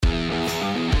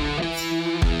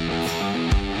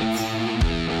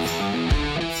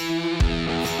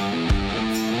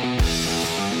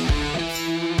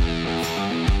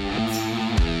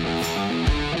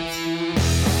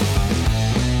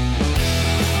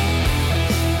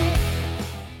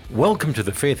Welcome to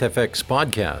the Faith FX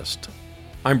podcast.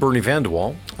 I'm Bernie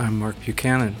Vandewaal. I'm Mark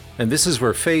Buchanan. And this is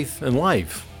where faith and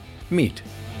life meet.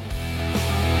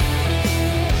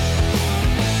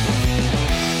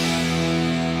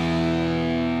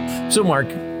 So, Mark,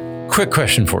 quick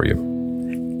question for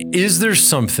you. Is there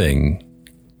something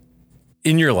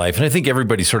in your life, and I think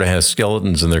everybody sort of has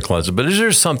skeletons in their closet, but is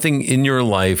there something in your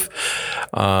life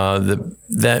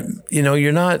that you know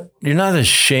you're not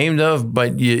ashamed of,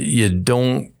 but you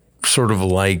don't sort of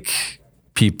like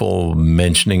people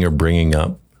mentioning or bringing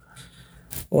up?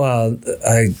 Well,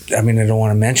 I mean, I don't want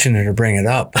to mention it or bring it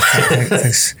up.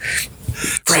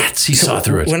 Rats, he saw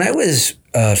through it. When I was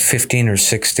 15 or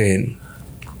 16,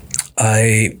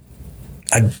 I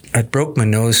broke my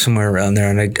nose somewhere around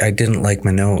there, and I didn't like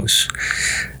my nose.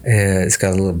 It's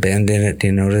got a little bend in it. Do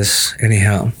you notice?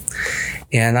 Anyhow.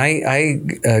 And I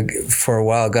for a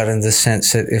while, got into the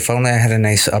sense that if only I had a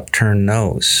nice upturned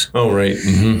nose. Oh, right.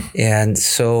 Mm-hmm. And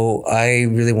so I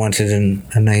really wanted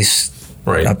a nice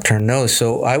upturned nose.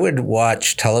 So I would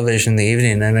watch television in the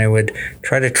evening, and I would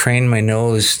try to train my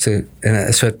nose so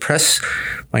I'd press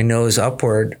my nose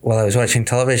upward while I was watching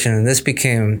television. And this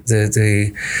became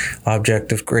the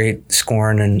object of great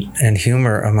scorn and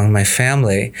humor among my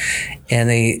family. And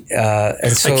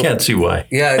so I can't see why.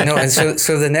 Yeah, no. And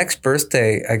so the next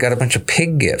birthday, I got a bunch of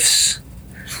pig gifts.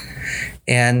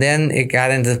 And then it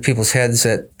got into people's heads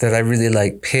that I really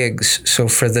like pigs. So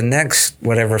for the next,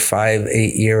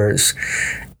 5-8 years,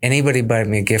 anybody buy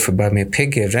me a gift would buy me a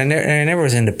pig gift. I never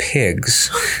was into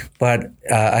pigs, but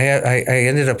I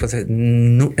ended up with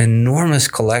an enormous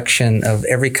collection of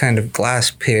every kind of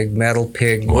glass pig, metal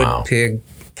pig, wood pig,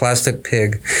 plastic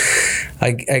pig.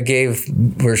 I gave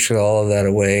virtually all of that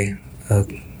away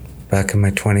back in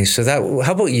my 20s. So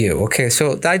how about you? Okay,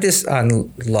 so I just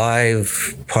on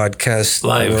live podcast,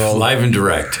 live and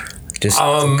direct, just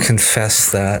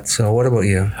confess that. So what about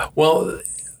you? Well,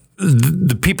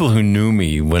 the people who knew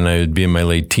me when I would be in my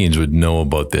late teens would know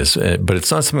about this, but it's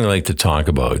not something I like to talk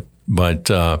about. But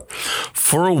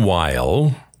for a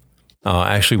while,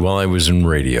 actually, while I was in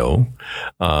radio,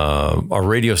 our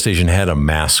radio station had a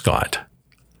mascot.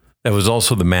 That was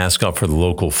also the mascot for the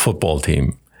local football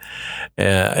team.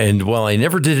 And while I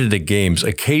never did it at games,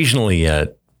 occasionally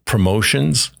at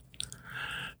promotions,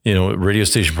 radio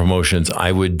station promotions,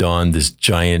 I would don this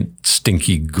giant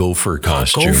stinky gopher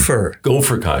costume.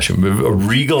 Gopher costume, a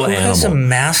regal animal. Who has a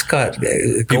mascot?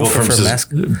 People from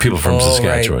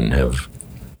Saskatchewan have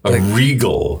a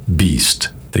regal beast,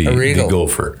 the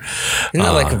gopher. Isn't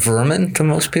that like a vermin to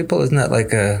most people? Isn't that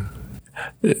like a...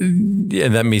 Yeah,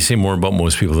 that may say more about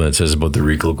most people than it says about the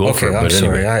regal gopher. Okay, I'm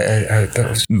sorry.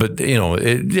 But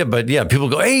people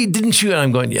go, "Hey, didn't you?" And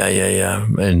I'm going, "Yeah."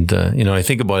 And I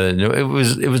think about it. It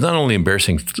was not only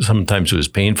embarrassing. Sometimes it was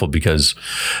painful because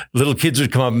little kids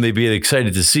would come up and they'd be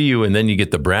excited to see you, and then you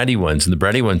get the bratty ones, and the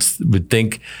bratty ones would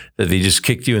think that they just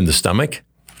kicked you in the stomach.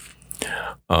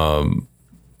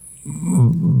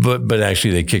 But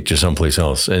actually they kicked you someplace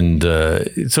else. And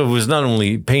so it was not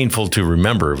only painful to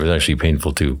remember, it was actually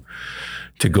painful to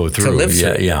go through. To live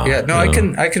through. Yeah. No, I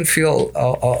can feel,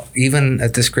 even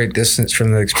at this great distance from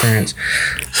the experience,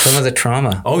 some of the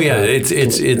trauma. Oh yeah, it's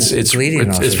bleeding.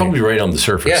 It's probably right on the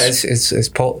surface. Yeah, it's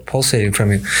pulsating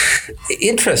from you.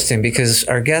 Interesting, because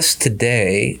our guest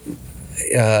today,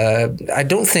 I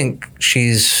don't think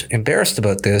she's embarrassed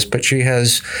about this, but she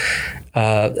has...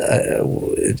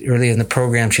 early in the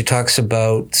program, she talks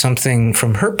about something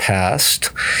from her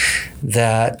past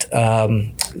that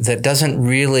doesn't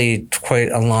really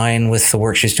quite align with the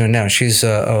work she's doing now. She's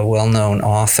a well-known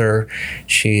author.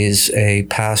 She's a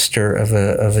pastor of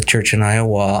a church in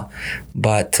Iowa.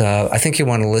 But I think you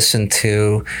want to listen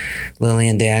to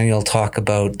Lillian Daniel talk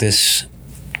about this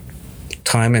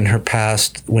time in her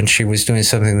past when she was doing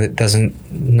something that doesn't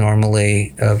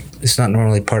normally, it's not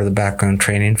normally part of the background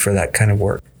training for that kind of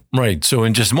work. Right. So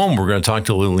in just a moment, we're going to talk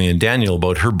to Lillian Daniel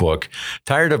about her book,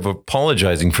 Tired of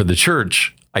Apologizing for the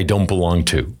Church I Don't Belong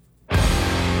to.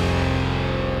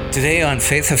 Today on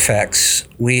Faith FX,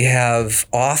 we have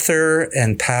author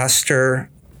and pastor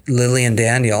Lillian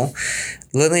Daniel.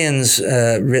 Lillian's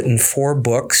written 4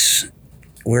 books.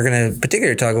 We're going to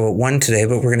particularly talk about one today,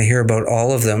 but we're going to hear about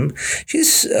all of them.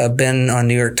 She's been on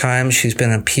New York Times. She's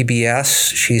been on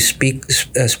PBS. She's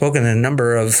spoken at a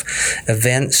number of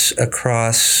events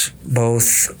across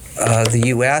both the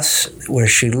U.S., where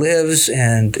she lives,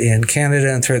 and in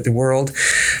Canada and throughout the world.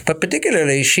 But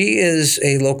particularly, she is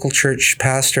a local church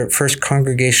pastor at First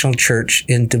Congregational Church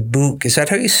in Dubuque. Is that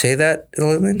how you say that,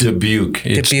 Lillian? Dubuque.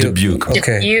 It's Dubuque.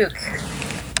 Okay. Dubuque.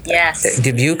 Yes.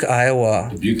 Dubuque,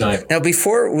 Iowa. Dubuque, Iowa. Now,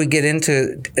 before we get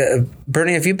into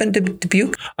Bernie, have you been to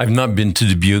Dubuque? I've not been to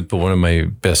Dubuque, but one of my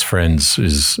best friends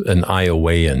is an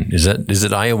Iowan. Is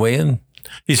it Iowan?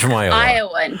 He's from Iowa.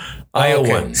 Iowan.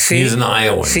 Iowan. Okay. See, He's an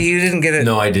Iowan. See, you didn't get it.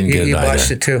 No, I didn't get it You either.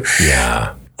 watched it too.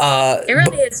 Yeah. It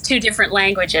really is two different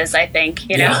languages, I think,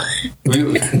 you know?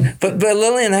 But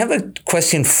Lillian, I have a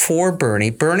question for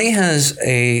Bernie. Bernie has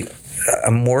a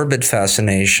morbid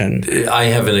fascination. I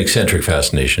have an eccentric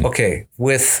fascination. Okay,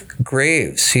 with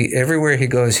graves. Everywhere he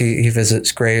goes, he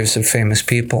visits graves of famous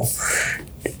people.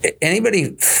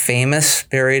 Anybody famous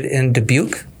buried in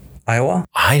Dubuque, Iowa?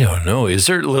 I don't know. Is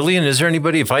there, Lillian, is there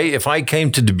anybody, if I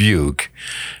came to Dubuque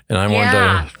and I wanted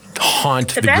to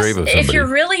haunt the grave of somebody. If you're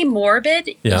really morbid,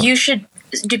 Yeah. you should.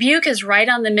 Dubuque is right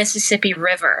on the Mississippi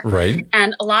River. Right.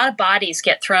 And a lot of bodies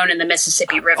get thrown in the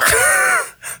Mississippi River.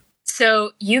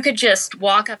 So you could just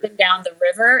walk up and down the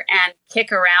river and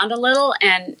kick around a little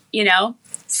and,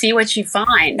 see what you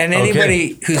find. And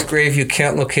anybody whose grave you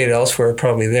can't locate elsewhere are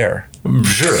probably there.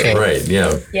 Sure, right,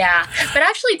 yeah. Yeah. But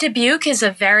actually, Dubuque is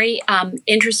a very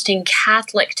interesting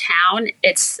Catholic town.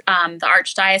 It's the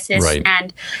Archdiocese. Right.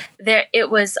 And it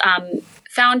was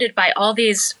founded by all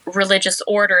these religious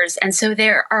orders. And so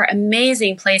there are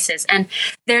amazing places. And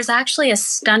there's actually a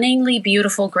stunningly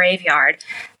beautiful graveyard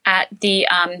at the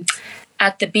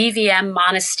BVM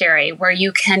monastery where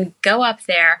you can go up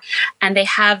there and they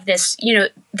have this,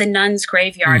 the nuns'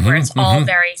 graveyard where it's all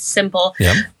very simple,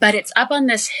 but it's up on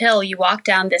this hill. You walk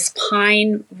down this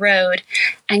pine road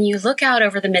and you look out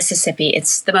over the Mississippi.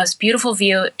 It's the most beautiful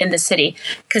view in the city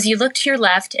because you look to your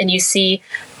left and you see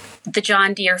the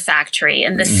John Deere factory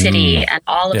and the city and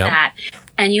all of that.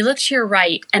 And you look to your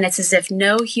right and it's as if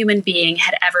no human being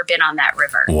had ever been on that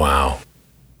river. Wow.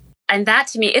 And that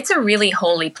to me, it's a really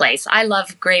holy place. I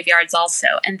love graveyards also.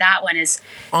 And that one is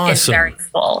very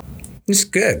full. It's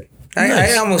good.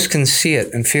 Nice. I almost can see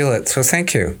it and feel it. So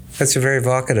thank you. That's very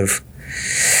evocative.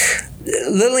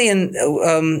 Lillian,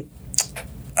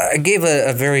 I gave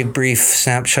a very brief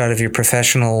snapshot of your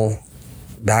professional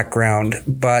background,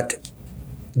 but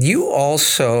you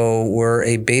also were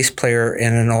a bass player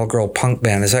in an all-girl punk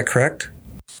band. Is that correct?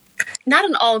 Not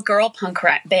an all-girl punk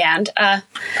band. I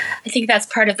think that's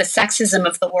part of the sexism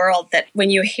of the world, that when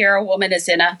you hear a woman is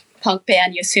in a punk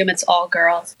band, you assume it's all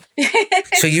girls.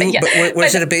 So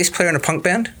was it a bass player in a punk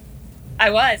band?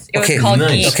 I was. It was called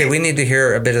Geek. Okay, we need to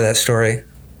hear a bit of that story.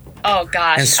 Oh,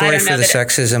 gosh. And sorry for the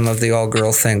sexism of the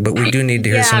all-girl thing, but we do need to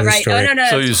hear some of the story. Oh,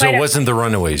 no. So it wasn't the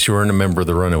Runaways. You weren't a member of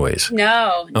the Runaways.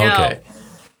 No. Okay.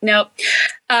 Nope.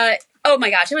 Oh,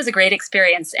 my gosh. It was a great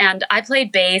experience. And I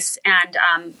played bass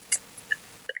and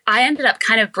I ended up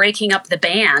kind of breaking up the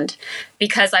band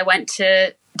because I went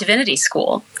to divinity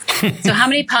school. So how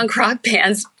many punk rock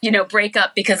bands, break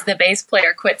up because the bass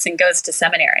player quits and goes to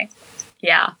seminary?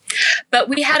 Yeah. But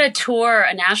we had a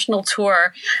national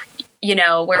tour,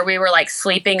 where we were like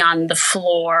sleeping on the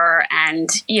floor and,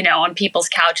 on people's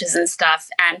couches and stuff.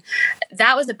 And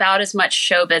that was about as much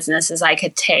show business as I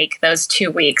could take those 2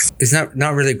 weeks. It's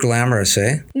not really glamorous,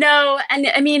 eh? No. And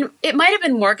I mean, it might have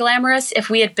been more glamorous if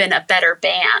we had been a better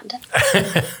band.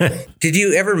 Did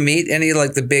you ever meet any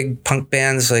like the big punk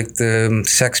bands like the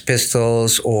Sex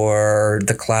Pistols or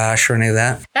the Clash or any of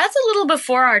that? That's a little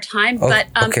before our time, but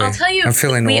okay. I'll tell you, I'm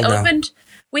feeling old now.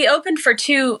 We opened for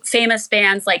two famous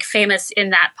bands, like famous in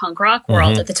that punk rock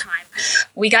world at the time.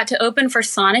 We got to open for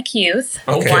Sonic Youth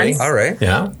once. All right.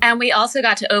 Yeah. And we also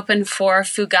got to open for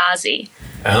Fugazi.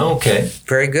 Oh, okay.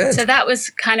 Very good. So that was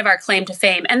kind of our claim to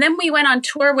fame. And then we went on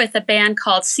tour with a band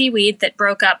called Seaweed that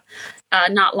broke up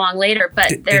not long later.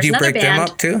 But there's did you another break band. them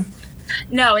up too?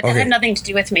 No, it had nothing to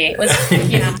do with me. It was,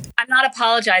 I'm not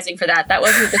apologizing for that. That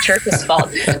wasn't the church's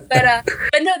fault. But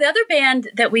no, the other band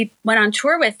that we went on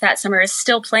tour with that summer is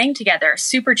still playing together,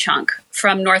 Superchunk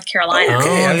from North Carolina.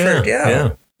 Okay, I've heard,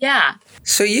 yeah. Yeah.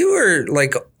 So you were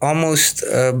like almost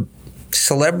a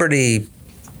celebrity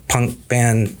punk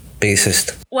band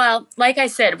bassist. Well, like I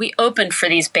said, we opened for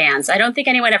these bands. I don't think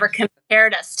anyone ever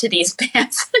compared us to these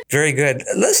bands. Very good.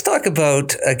 Let's talk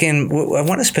about, again, I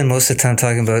want to spend most of the time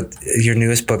talking about your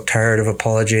newest book, Tired of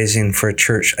Apologizing for a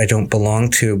Church I Don't Belong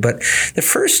To. But the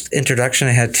first introduction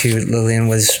I had to Lillian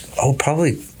was,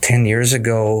 probably 10 years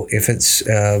ago, if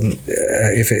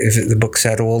the book's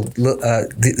that old,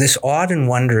 this Odd and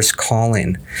Wondrous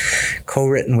Calling,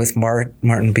 co-written with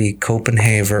Martin B.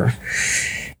 Copenhaver.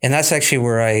 And that's actually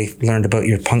where I learned about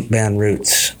your punk band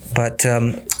roots. But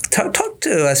talk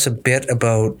to us a bit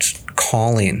about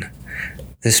calling,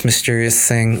 this mysterious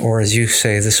thing, or as you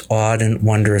say, this odd and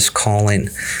wondrous calling.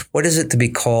 What is it to be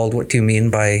called? What do you mean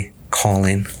by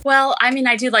calling? Well, I mean,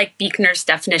 I do like Buechner's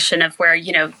definition of where,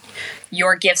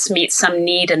 your gifts meet some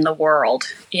need in the world.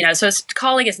 So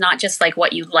calling is not just like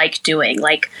what you like doing.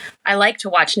 Like, I like to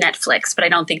watch Netflix, but I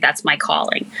don't think that's my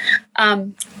calling.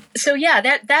 So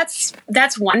yeah,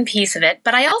 that's one piece of it.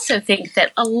 But I also think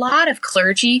that a lot of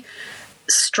clergy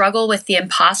struggle with the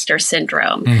imposter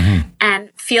syndrome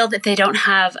and feel that they don't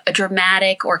have a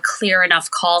dramatic or clear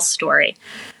enough call story,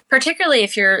 particularly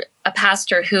if you're a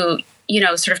pastor who,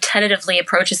 sort of tentatively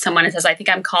approaches someone and says, I think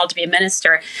I'm called to be a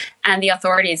minister. And the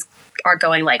authorities are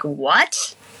going like,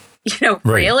 what?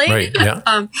 Really? Right,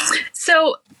 yeah.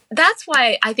 So that's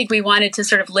why I think we wanted to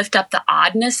sort of lift up the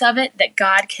oddness of it, that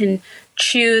God can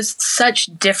choose such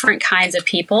different kinds of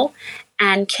people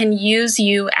and can use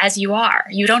you as you are.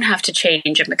 You don't have to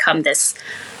change and become this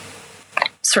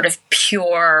sort of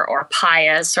pure or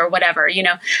pious or whatever.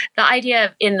 The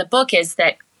idea in the book is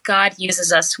that God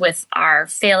uses us with our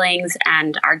failings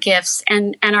and our gifts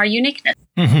and our uniqueness.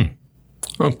 Mm-hmm.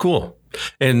 Oh, cool.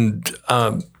 And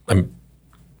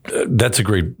that's a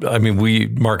great,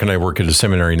 Mark and I work at a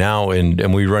seminary now,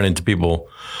 and we run into people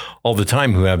all the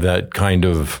time who have that kind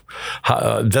of,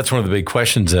 that's one of the big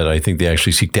questions that I think they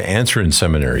actually seek to answer in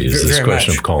seminary is this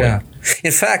question of calling. Yeah.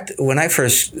 In fact, when I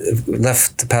first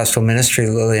left the pastoral ministry,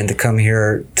 Lillian, to come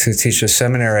here to teach a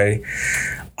seminary,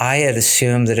 I had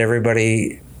assumed that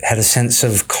everybody had a sense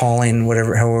of calling,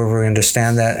 however we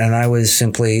understand that, and I was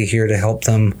simply here to help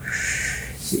them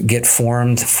get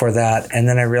formed for that. And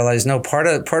then I realized, no, part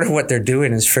of what they're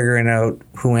doing is figuring out,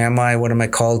 who am I? What am I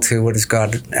called to? What is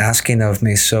God asking of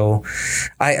me? So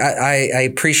I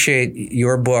appreciate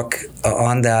your book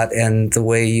on that and the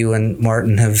way you and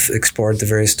Martin have explored the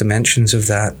various dimensions of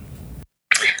that.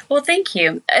 Well, thank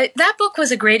you. That book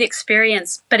was a great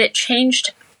experience, but it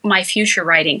changed my future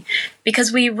writing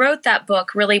because we wrote that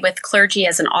book really with clergy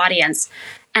as an audience.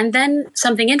 And then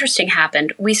something interesting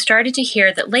happened. We started to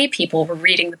hear that lay people were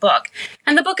reading the book.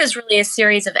 And the book is really a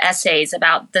series of essays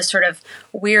about the sort of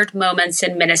weird moments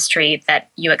in ministry that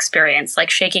you experience, like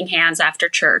shaking hands after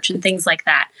church and things like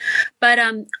that. But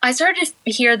I started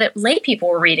to hear that lay people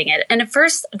were reading it. And at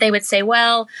first they would say,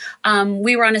 well,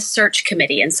 we were on a search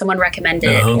committee and someone recommended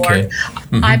it, or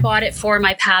I bought it for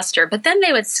my pastor. But then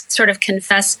they would sort of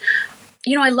confess,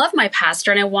 I love my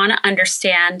pastor and I want to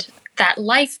understand that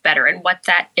life better and what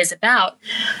that is about.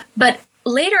 But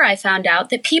later I found out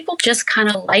that people just kind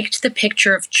of liked the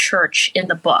picture of church in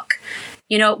the book.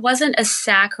 It wasn't a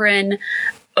saccharine,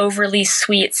 overly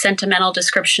sweet, sentimental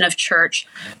description of church,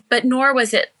 but nor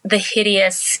was it the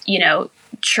hideous,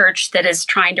 church that is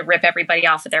trying to rip everybody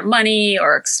off of their money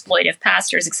or exploitive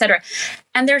pastors, etc.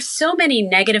 And there's so many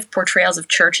negative portrayals of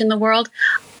church in the world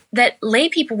that lay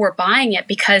people were buying it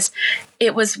because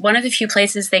it was one of the few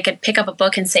places they could pick up a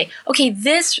book and say, okay,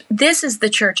 this is the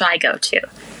church I go to.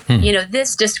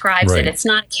 This describes it. It's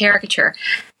not a caricature.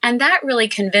 And that really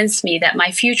convinced me that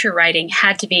my future writing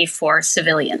had to be for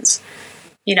civilians,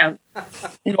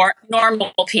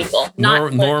 normal people,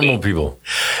 not normal people.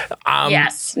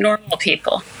 Yes, normal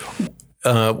people.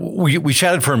 We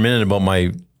chatted for a minute about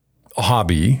my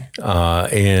hobby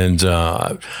and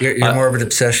your morbid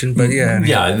obsession, but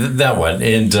that one.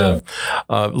 And a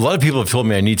lot of people have told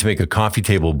me I need to make a coffee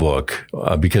table book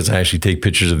because I actually take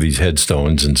pictures of these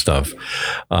headstones and stuff,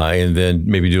 and then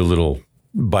maybe do a little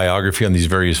biography on these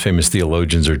various famous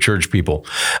theologians or church people.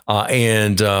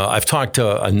 And I've talked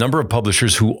to a number of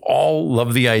publishers who all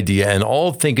love the idea and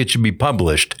all think it should be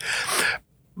published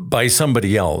by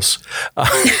somebody else.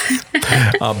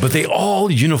 But they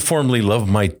all uniformly love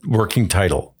my working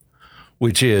title,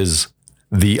 which is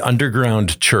The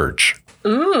Underground Church.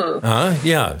 Ooh.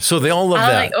 Yeah. So they all love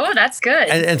that. Like, that's good.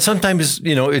 And sometimes,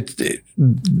 you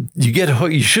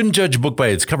shouldn't judge a book by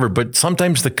its cover, but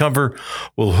sometimes the cover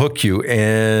will hook you.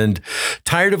 And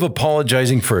tired of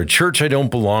apologizing for a church I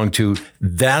don't belong to,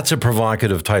 that's a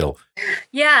provocative title.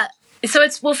 Yeah. So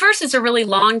first it's a really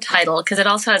long title because it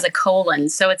also has a colon.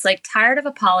 So it's like tired of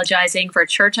apologizing for a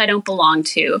church I don't belong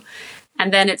to.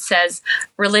 And then it says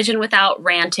religion without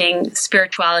ranting,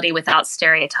 spirituality without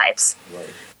stereotypes. Right.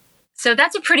 So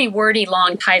that's a pretty wordy,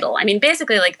 long title. I mean,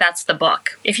 basically, like, that's the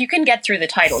book. If you can get through the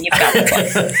title, you've got the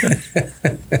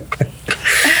book.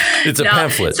 It's a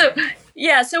pamphlet.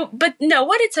 But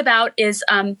what it's about is,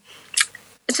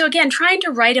 so again, trying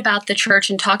to write about the church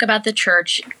and talk about the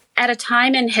church at a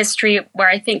time in history where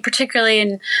I think, particularly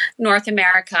in North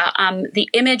America, the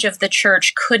image of the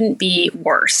church couldn't be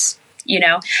worse,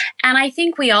 And I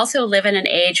think we also live in an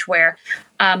age where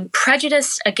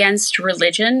prejudice against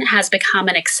religion has become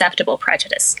an acceptable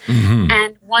prejudice,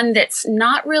 and one that's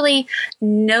not really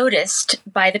noticed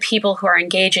by the people who are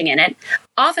engaging in it,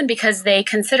 often because they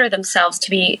consider themselves to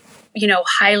be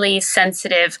highly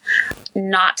sensitive,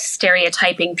 not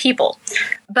stereotyping people.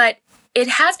 But it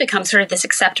has become sort of this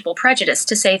acceptable prejudice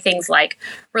to say things like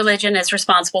religion is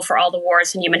responsible for all the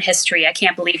wars in human history. I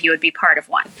can't believe you would be part of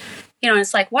one. And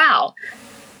it's like, wow,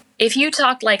 if you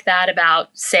talked like that about,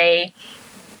 say,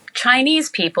 Chinese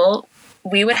people,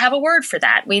 we would have a word for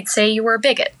that. We'd say you were a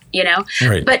bigot,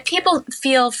 Right. But people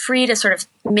feel free to sort of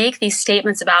make these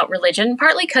statements about religion,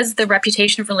 partly because the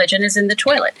reputation of religion is in the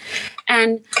toilet.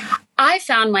 And I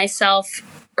found myself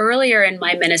earlier in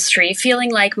my ministry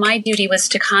feeling like my duty was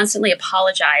to constantly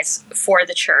apologize for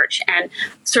the church and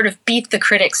sort of beat the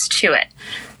critics to it.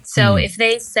 So if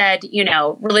they said,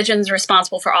 religion's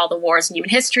responsible for all the wars in human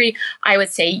history, I would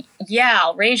say, yeah,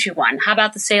 I'll raise you one. How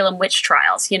about the Salem witch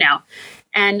trials,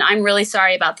 And I'm really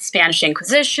sorry about the Spanish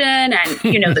Inquisition and,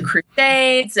 the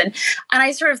Crusades. And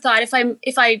I sort of thought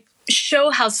if I show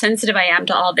how sensitive I am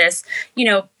to all this,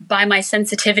 by my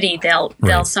sensitivity,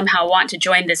 they'll somehow want to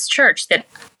join this church that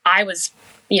I was,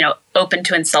 open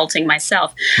to insulting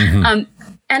myself. Mm-hmm.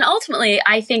 And ultimately,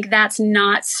 I think that's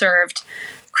not served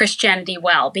Christianity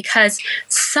well, because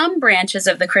some branches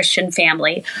of the Christian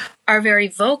family are very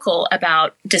vocal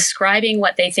about describing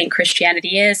what they think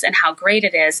Christianity is and how great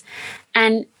it is.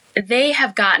 And they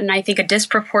have gotten, I think, a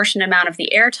disproportionate amount of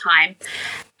the airtime,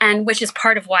 and which is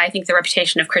part of why I think the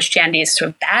reputation of Christianity is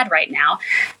so bad right now.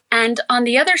 And on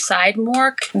the other side,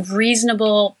 more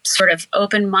reasonable, sort of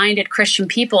open-minded Christian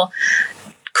people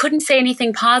couldn't say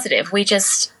anything positive. We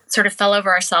just sort of fell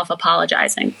over ourselves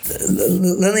apologizing.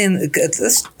 Lillian,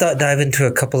 let's dive into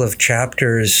a couple of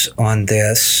chapters on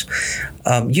this.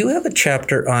 You have a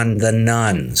chapter on the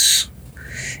nuns.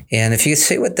 And if you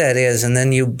say what that is, and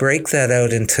then you break that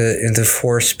out into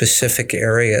four specific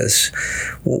areas,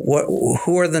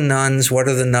 who are the nuns? What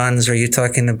are the nuns? Are you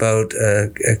talking about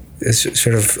the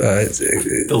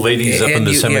ladies up in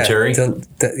the cemetery?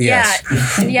 Yes.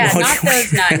 Yeah, not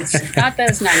those nuns. Not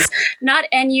those nuns. Not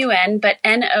NUN, but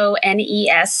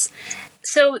NONES.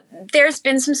 So there's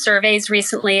been some surveys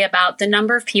recently about the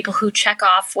number of people who check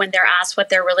off when they're asked what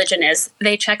their religion is.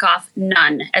 They check off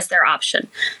none as their option,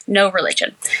 no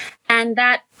religion. And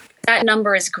that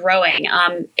number is growing.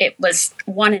 It was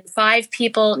 1 in 5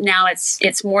 people. Now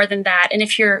it's more than that. And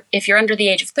if you're under the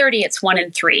age of 30, it's 1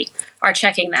 in 3 are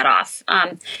checking that off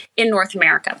in North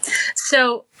America.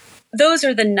 So those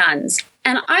are the nuns.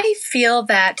 And I feel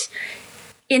that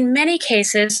in many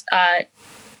cases,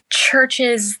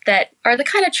 churches that are the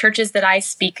kind of churches that I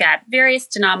speak at, various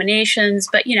denominations,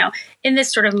 but, in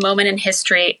this sort of moment in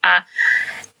history,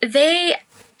 they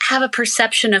have a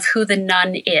perception of who the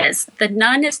nun is. The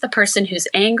nun is the person who's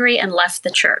angry and left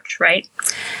the church, right?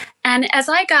 And as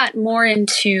I got more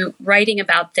into writing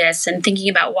about this and thinking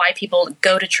about why people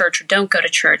go to church or don't go to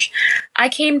church, I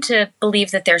came to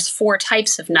believe that there's 4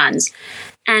 types of nuns.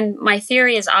 And my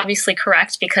theory is obviously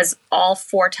correct because all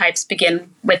 4 types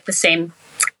begin with the same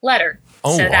letter.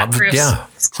 Oh, so that proves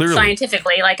clearly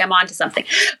scientifically like I'm onto something.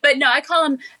 But no, I call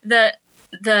them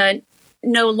the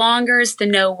no longers, the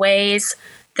no ways,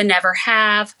 the never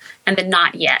have, and the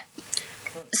not yet.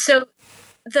 So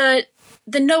the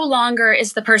no longer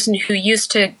is the person who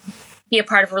used to be a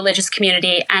part of a religious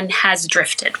community and has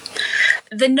drifted.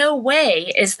 The no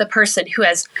way is the person who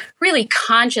has really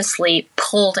consciously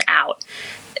pulled out.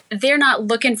 They're not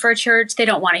looking for a church. They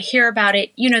don't want to hear about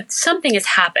it. Something has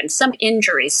happened, some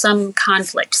injury, some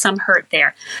conflict, some hurt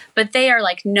there, but they are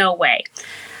like, no way.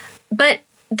 But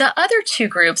the other 2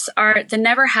 groups are the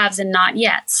never haves and not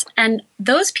yets. And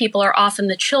those people are often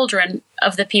the children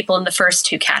of the people in the first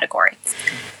 2 categories.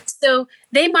 So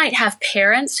they might have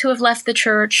parents who have left the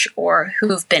church or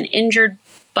who've been injured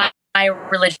by a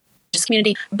religious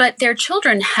community, but their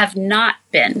children have not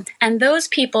been. And those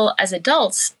people as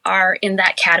adults are in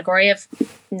that category of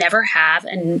never have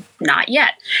and not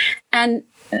yet. And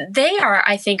they are,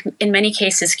 I think, in many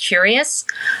cases curious,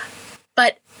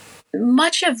 but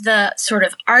much of the sort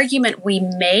of argument we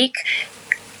make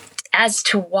as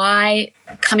to why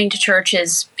coming to church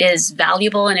is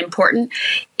valuable and important,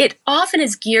 it often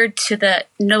is geared to the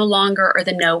no longer or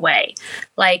the no way.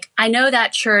 Like, I know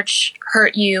that church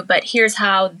hurt you, but here's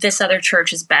how this other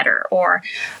church is better. Or,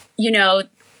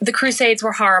 the Crusades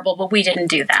were horrible, but we didn't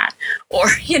do that. Or,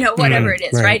 whatever it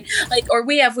is, right? Like, or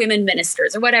we have women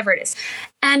ministers or whatever it is.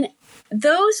 And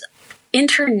those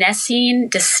internecine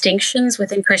distinctions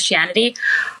within Christianity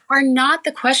are not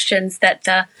the questions that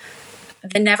the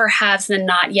never haves and the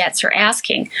not yets are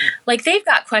asking. Like, they've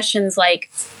got questions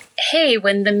like, hey,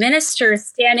 when the minister is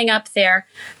standing up there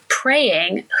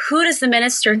praying, who does the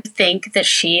minister think that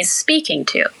she's speaking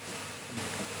to?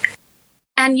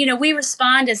 And, we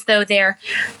respond as though they're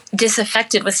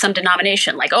disaffected with some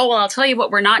denomination. Like, oh, well, I'll tell you what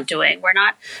we're not doing.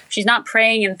 She's not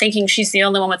praying and thinking she's the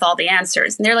only one with all the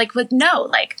answers. And they're like, but no,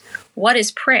 like, what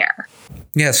is prayer?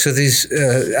 Yeah, so these,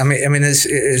 this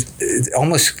is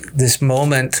almost this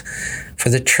moment for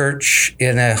the church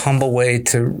in a humble way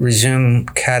to resume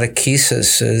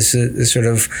catechesis as sort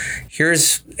of,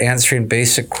 here's answering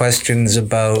basic questions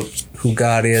about who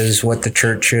God is, what the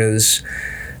church is,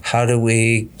 how do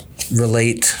we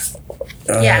relate.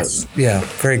 Yes. Yeah,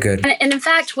 very good. And in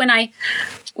fact, when I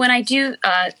do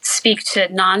speak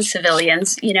to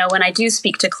non-civilians, when I do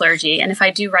speak to clergy, and if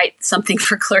I do write something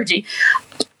for clergy,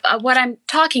 what I'm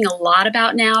talking a lot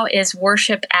about now is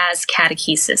worship as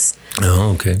catechesis.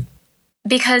 Oh, okay.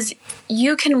 Because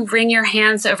you can wring your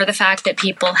hands over the fact that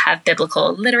people have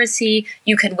biblical literacy.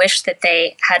 You can wish that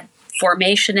they had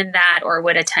formation in that or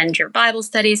would attend your Bible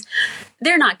studies.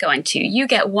 They're not going to. You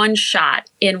get one shot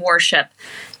in worship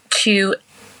to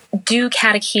do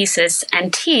catechesis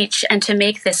and teach and to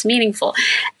make this meaningful.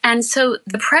 And so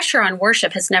the pressure on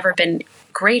worship has never been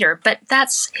greater, but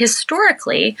that's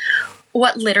historically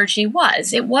what liturgy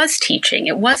was. It was teaching.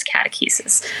 It was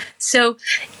catechesis. So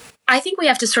I think we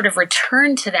have to sort of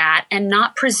return to that and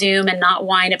not presume and not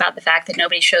whine about the fact that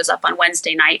nobody shows up on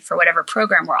Wednesday night for whatever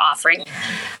program we're offering.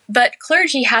 But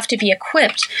clergy have to be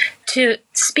equipped to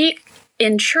speak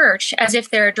in church as if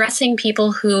they're addressing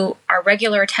people who are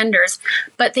regular attenders,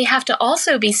 but they have to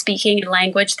also be speaking in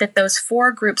language that those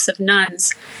 4 groups of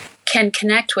nuns can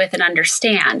connect with and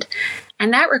understand.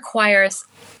 And that requires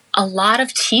a lot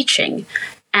of teaching.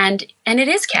 And it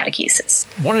is catechesis.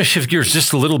 I want to shift gears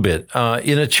just a little bit.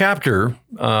 In a chapter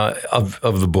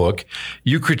of the book,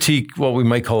 you critique what we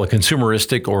might call a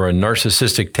consumeristic or a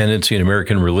narcissistic tendency in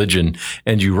American religion,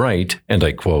 and you write, and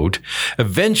I quote,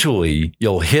 "Eventually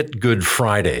you'll hit Good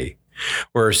Friday,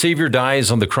 where our Savior dies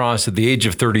on the cross at the age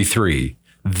of 33.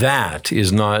 That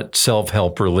is not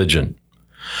self-help religion."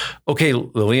 Okay,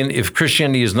 Lillian, if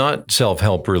Christianity is not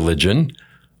self-help religion,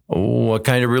 what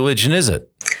kind of religion is it?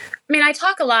 I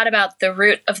talk a lot about the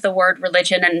root of the word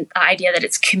religion and the idea that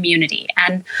it's community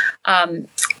and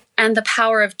the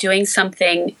power of doing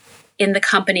something in the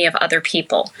company of other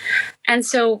people. And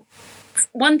so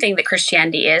one thing that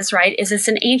Christianity is, right, is it's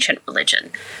an ancient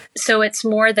religion. So it's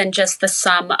more than just the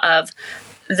sum of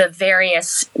the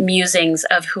various musings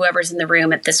of whoever's in the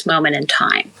room at this moment in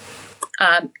time.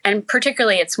 And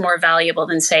particularly, it's more valuable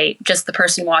than, say, just the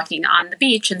person walking on the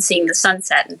beach and seeing the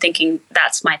sunset and thinking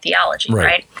that's my theology,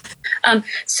 right?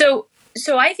 So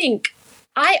I think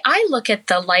I look at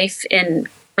the life in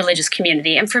religious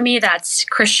community, and for me, that's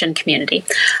Christian community.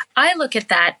 I look at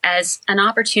that as an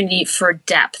opportunity for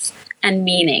depth and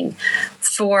meaning,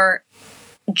 for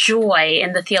joy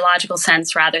in the theological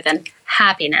sense rather than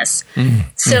happiness.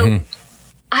 So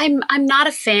I'm not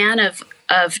a fan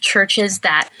of churches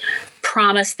that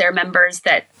promise their members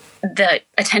that the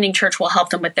attending church will help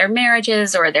them with their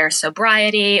marriages or their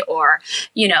sobriety, or,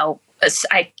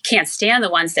 I can't stand the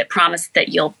ones that promise that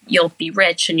you'll be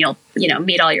rich and you'll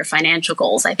meet all your financial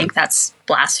goals. I think that's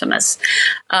blasphemous.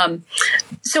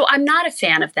 So I'm not a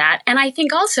fan of that. And I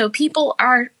think also people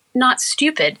are not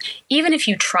stupid. Even if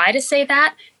you try to say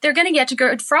that, they're going to get to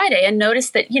Good Friday and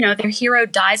notice that, their hero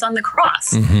dies on the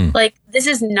cross. Like, this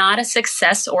is not a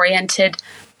success-oriented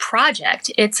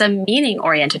project. It's a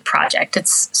meaning-oriented project.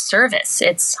 It's service.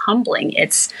 It's humbling.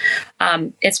 It's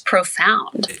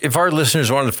profound. If our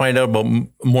listeners wanted to find out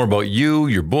more about you,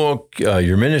 your book,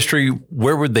 your ministry,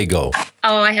 where would they go?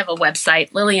 Oh, I have a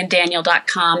website,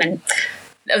 lilliandaniel.com. And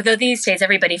although these days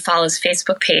everybody follows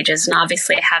Facebook pages, and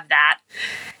obviously I have that.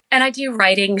 And I do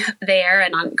writing there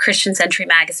and on Christian Century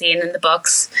magazine and the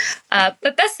books.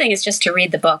 But best thing is just to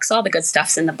read the books. All the good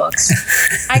stuff's in the books.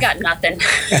 I got nothing.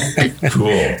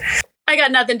 Cool. I got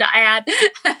nothing to add.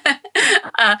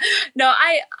 No,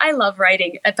 I love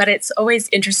writing, but it's always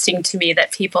interesting to me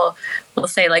that people will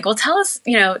say, like, well, tell us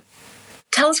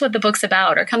what the book's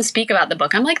about, or come speak about the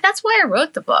book. I'm like, that's why I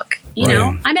wrote the book. You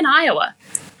know, I'm in Iowa.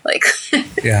 Like,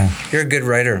 yeah, you're a good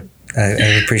writer. I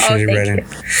appreciate your writing.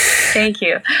 Thank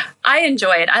you. I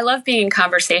enjoy it. I love being in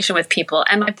conversation with people,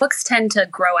 and my books tend to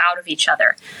grow out of each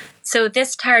other. So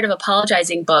this Tired of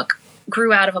Apologizing book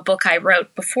grew out of a book I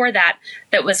wrote before that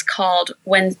was called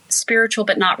When Spiritual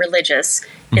But Not Religious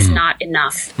Is Not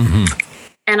Enough.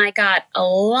 And I got a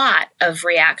lot of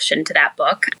reaction to that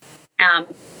book.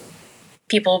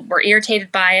 People were irritated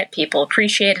by it. People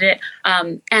appreciated it.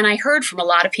 And I heard from a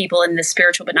lot of people in the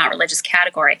spiritual but not religious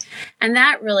category. And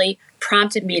that really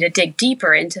prompted me to dig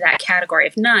deeper into that category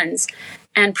of nuns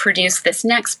and produce this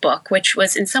next book, which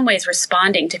was in some ways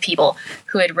responding to people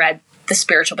who had read the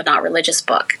spiritual but not religious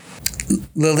book.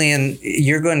 Lillian,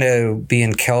 you're going to be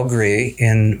in Calgary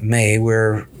in May.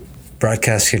 We're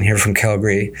broadcasting here from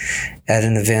Calgary at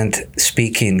an event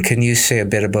speaking. Can you say a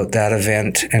bit about that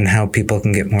event and how people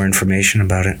can get more information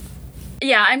about it?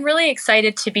 Yeah, I'm really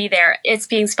excited to be there. It's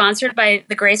being sponsored by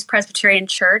the Grace Presbyterian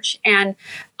Church, and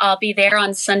I'll be there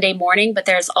on Sunday morning, but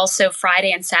there's also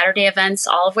Friday and Saturday events,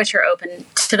 all of which are open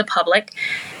to the public.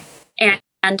 And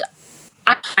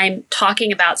I'm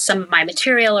talking about some of my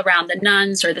material around the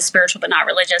nuns or the spiritual but not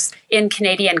religious in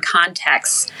Canadian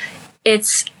contexts.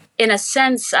 It's, in a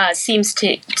sense, seems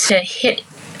to hit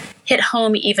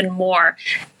home even more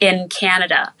in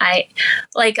Canada.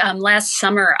 Last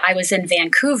summer, I was in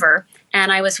Vancouver, and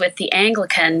I was with the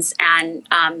Anglicans and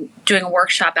doing a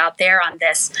workshop out there on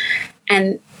this.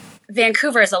 And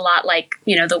Vancouver is a lot like,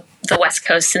 the West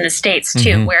Coast in the States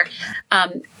too, where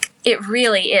it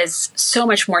really is so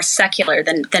much more secular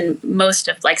than most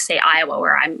of, say, Iowa,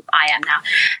 where I am now.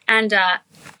 And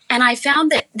I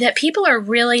found that people are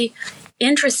really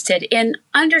interested in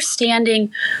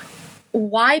understanding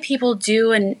why people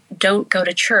do and don't go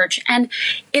to church. And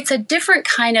it's a different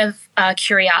kind of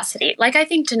curiosity. I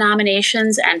think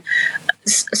denominations and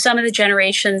some of the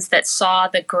generations that saw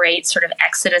the great sort of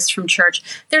exodus from church,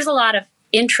 there's a lot of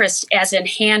interest as in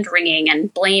hand-wringing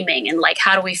and blaming and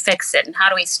how do we fix it and how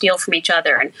do we steal from each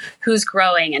other and who's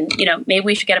growing and, maybe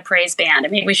we should get a praise band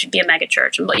and maybe we should be a mega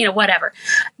church and, whatever.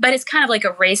 But it's kind of like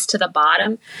a race to the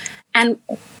bottom. And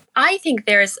I think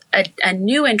there's a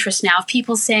new interest now of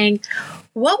people saying,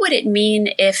 what would it mean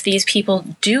if these people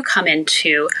do come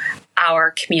into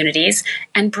our communities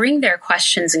and bring their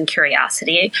questions and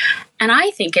curiosity? And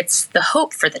I think it's the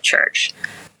hope for the church.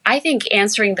 I think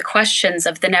answering the questions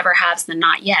of the never haves and the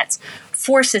not yets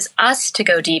forces us to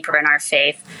go deeper in our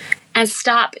faith and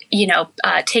stop,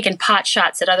 taking pot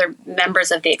shots at other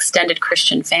members of the extended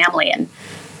Christian family and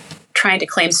trying to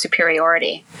claim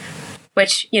superiority,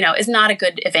 which, is not a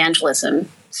good evangelism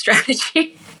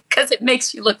strategy because it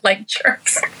makes you look like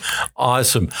jerks.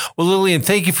 Awesome. Well, Lillian,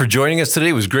 thank you for joining us today.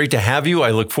 It was great to have you.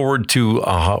 I look forward to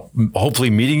hopefully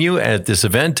meeting you at this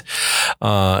event.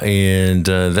 And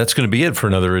that's going to be it for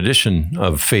another edition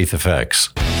of Faith Effects.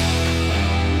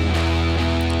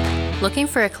 Looking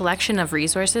for a collection of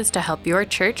resources to help your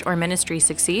church or ministry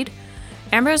succeed?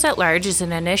 Ambrose at Large is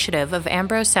an initiative of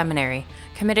Ambrose Seminary,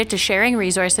 committed to sharing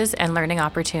resources and learning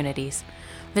opportunities.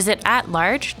 Visit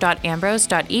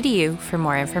atlarge.ambrose.edu for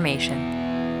more information.